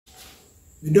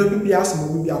We don't be asking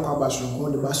what we be about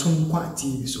some the basun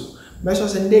quantity so. Best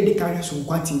was a lady carry some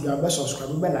quantity, your best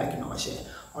subscribe, but like in our share.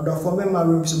 Or the former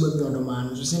rooms will be on the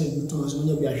man, so send it to us when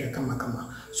you be a kama.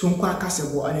 Some quite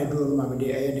castable and a drone, my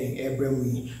day, every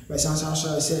week. But some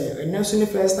say, and now soon the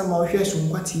first time I'll share some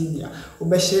quantity,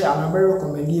 or share and I very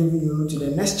recommend you to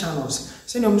the next channels.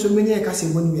 Send them so many a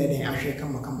castle when we are there, I share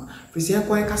kama. Present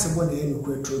quite castable the end of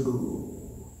Quetro.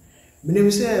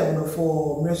 Many say on the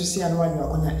four, Mercy and one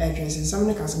are on your entrance, and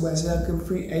some castles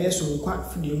free a so quite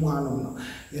free one.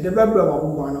 Yet the Babra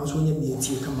one else when you be a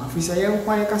tea come off. We say, I am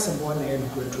quite castable and end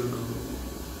of Quetro.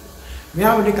 Me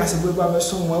have the castle Baba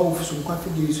somewhere for some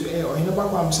quantity to air or in a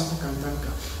background something can tank.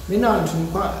 Me now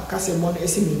to castle one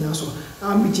estimate so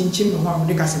I'm be chinchim home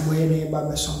the castle boy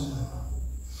Baba song.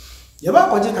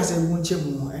 Yabakoje castle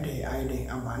munchemu at the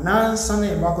idea, and now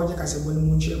Sunday Yabakoje castle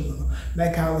munchemu.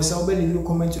 Like I will sell you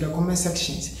comment to the comment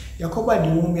sections. Yakoba the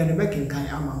woman and the back in kind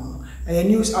among a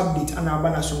news update and our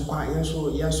banner so quiet.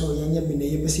 Yes, so Yanya been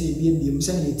a baby,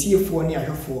 sending a tier 4 near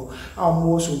her 4. Our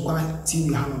more so quiet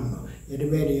TV Hanum. The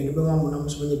bed and the Bama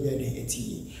Monams when you bed a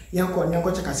tea. Yanko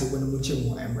Yanko Castle when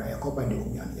Muchemu and Yakoba the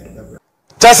woman and the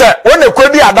Tessa, when the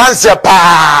could be a dancer,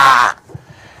 pa.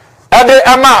 Ade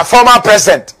Emma, former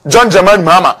president John Dramani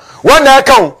Mahama. One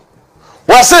account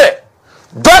was it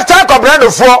Dr.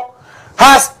 Cobrando for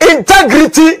has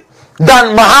integrity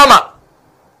than Mahama.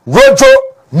 Rojo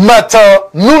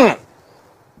Nunu.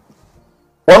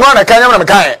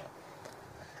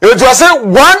 It was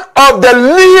one of the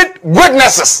lead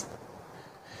witnesses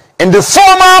in the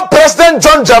former President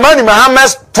John Dramani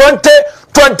Mahama's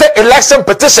 2020 election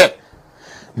petition.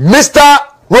 Mr.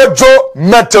 Rojo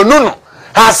Nunu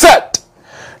has said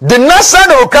the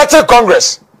National Democratic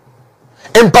Congress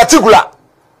in particular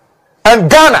and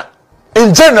Ghana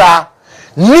in general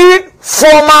need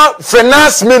former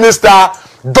finance minister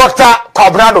Dr.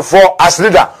 Cobrando for as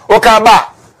leader.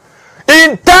 Okaba.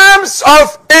 In terms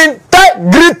of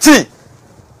integrity,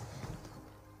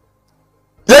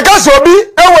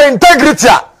 Yekasobi ewe integrity.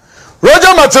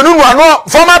 Rojo Nunu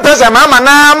former president Mahama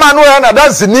na manu na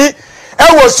dancing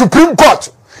ewe Supreme Court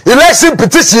election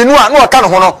petition no aka no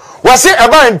hono was say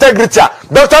about integrity.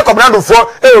 Dr. Cobrando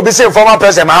for ewe be say former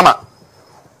president Mahama.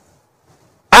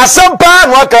 Asampa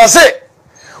no aka say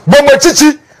Bombo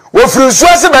chichi wo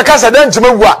frunsuase be kasa dan ntuma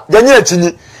a ganye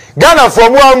achinyi Ghana for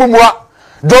muamumua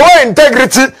the way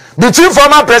integrity between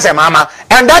former president Mahama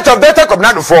and that of Dr.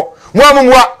 Cobrando for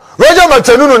muamumua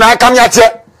Rojo Nunu na akam ya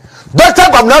che Dr.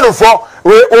 Cobrando for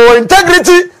o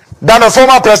integrity than the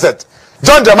former president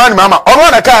John Dramani Mahama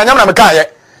ono na kan nyam na me kan ye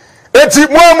eti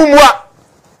muamumua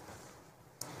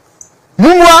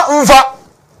mfa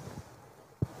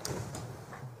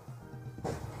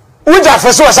uja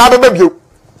feso wa sabe bebio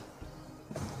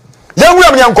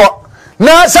Yawuam yanko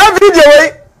na sa video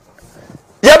we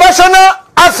yabashana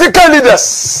African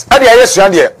leaders ade ayesu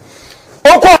ade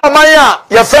okwo amanya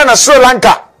ya friend na Sri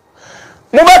Lanka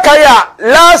mubaka ya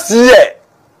last year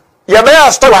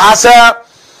yabaya stop asa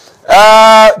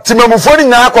timamufoni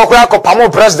na akokora akopamo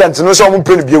president no so mo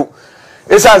pen bio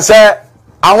esan se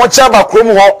awon ba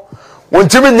krom ho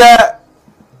wontimi nya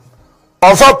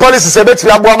onfa policy se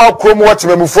betiri abo ama krom ho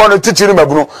timamufo no titiri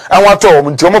mabunu enwato wo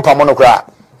ntimo pamo no kra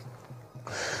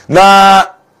na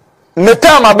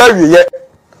netama bawiye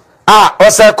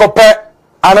ose kope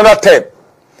another time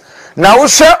na wo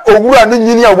hwe owura no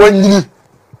nyini a wanyini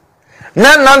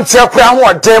na nante akura ho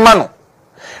odema no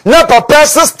na papa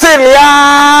still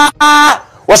ya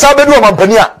wasabedu o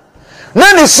mampani a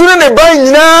na ni sunu ne ban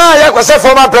nyina ya kwase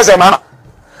former president Mahama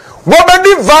wo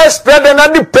bedi vice president na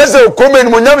di president komeni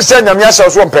mo nyam se nyam ya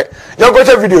so mpe ya go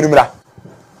video ni mra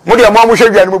mo dia mo hwe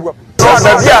dua ni mo bu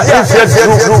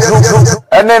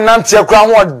ene nante akura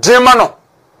ho odema no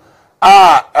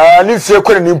ni fie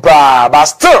ko ni pa but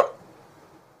still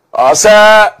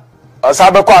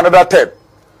sabe ko another time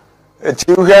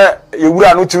eti hwe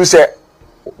yewura no tu se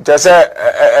say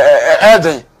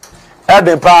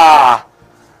Eden pa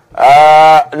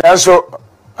so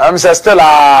I'm say still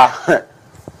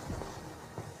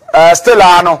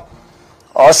no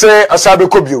or say asabe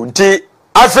ko bio nti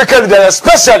African leader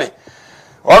especially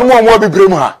on mo bi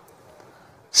brem ha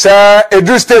say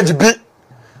edu stage bi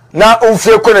na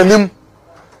onfie ko nanim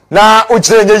na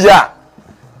ochire nye ya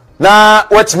na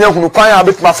watimi ahunu kwan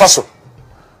abetima faso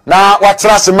na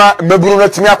watrase ma maburu na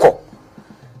timi akọ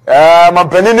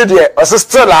mampani ni de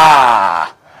still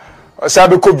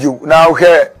sabe ko bio na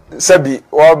hwe sabi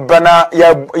obana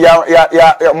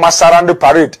ya masarande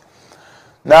parade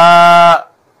na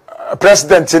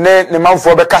president ne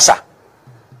manfo be kasa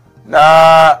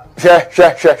na hwe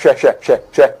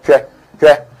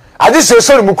adi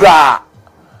so mukra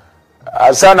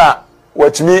asana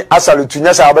watimi asalutu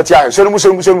nya sa abati ahe so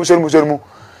mu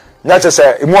nya che se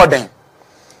emu oden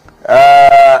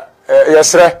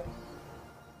yesre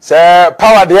se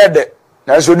power de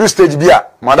na so do stage bia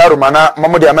madaro mana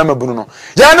mamode amama bunu no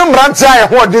ya no mbrante ahe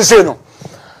ho odin se no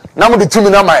na mo de tumi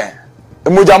na mai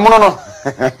emuja mono no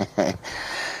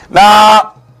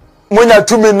na munya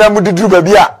tumi na mu diduru ba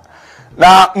bia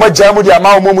na magya mu de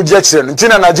ama mo mu je kire no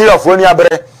ntina Nigeria fo ni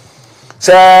abere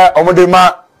se omode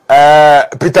ma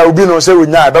Peter Obi no se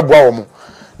wonya abeboa wo mu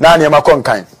na ne ma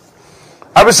konkan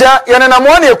abusia yene na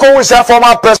mo ne ekonwusia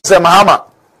former president Mahama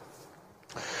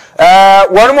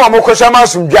wonu mo amokohwa ma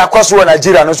sumdwa kwaso wo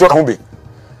Nigeria no so ka ho bi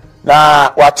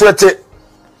na watwete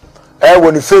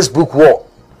woni Facebook wall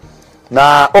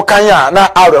na okanya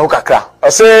na awre ho kakra I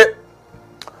say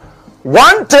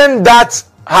one thing that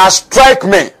has struck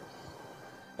me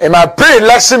in my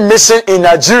pre-election mission in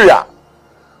Nigeria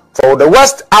for the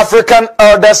West African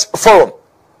Elders Forum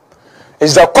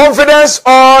is the confidence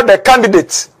all the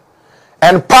candidates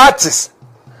and parties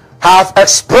have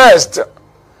expressed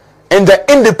in the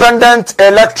Independent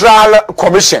Electoral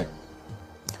Commission.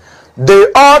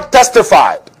 They all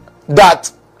testified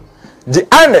that the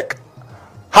INEC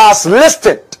has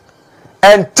listened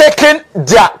and taken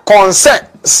their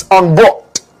concerns on board.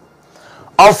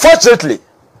 Unfortunately,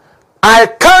 I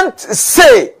can't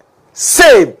say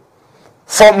same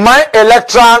for my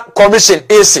electoral commission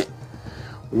AC,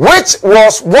 which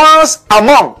was once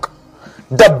among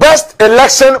the best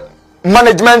election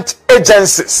management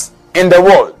agencies in the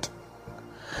world.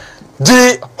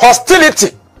 The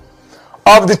hostility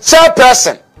of the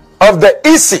chairperson of the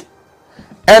EC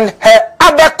and her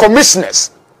other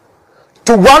commissioners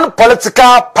to one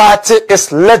political party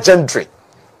is legendary.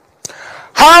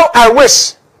 How I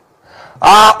wish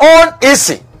our own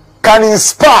EC can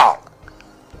inspire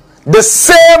the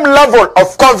same level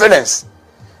of confidence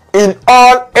in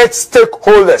all its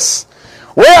stakeholders.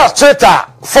 We are Twitter,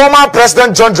 former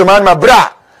President John Dramani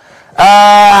Mahama,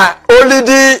 only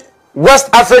the West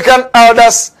African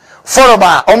Elders Forum,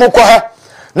 Omukohe,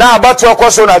 na abatu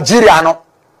akwaso Nigeria no,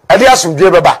 edi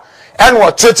asumdwe beba, and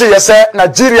what Twitter yese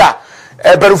Nigeria,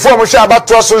 berufo mo sha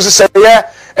abatu aso seye,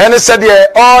 and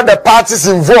said all the parties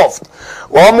involved.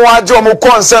 Omo aje omo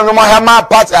concern no Mahama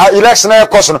party election e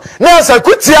koso no. Na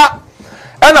sekutia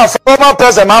and a former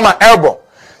President Mahama elbow.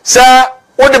 Say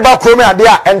what the back room ade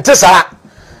a ente saa.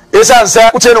 Esa say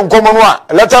uche no nkomo no a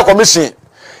electoral commission.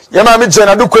 Yema mi je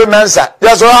na do kwe mensa.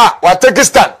 Yes wa take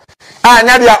stand.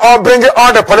 Anya they are all bringing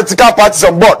all the political parties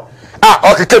on board.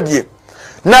 Okekebie.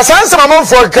 Na sansa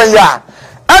mamfo kan ya.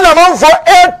 Ana mamfo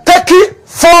take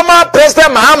former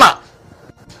President Mahama.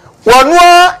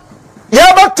 Wanwa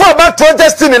Yabato about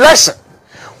 2016 election.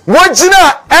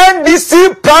 Wajina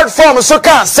NDC platform so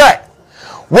can say.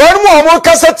 One more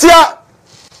Cassatia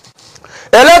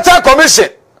Electoral Commission.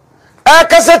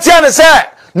 Cassatia say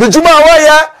Nujuma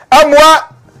Waya Amwa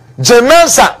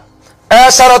Jemensa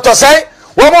Saratosai.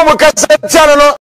 One more Cassatia no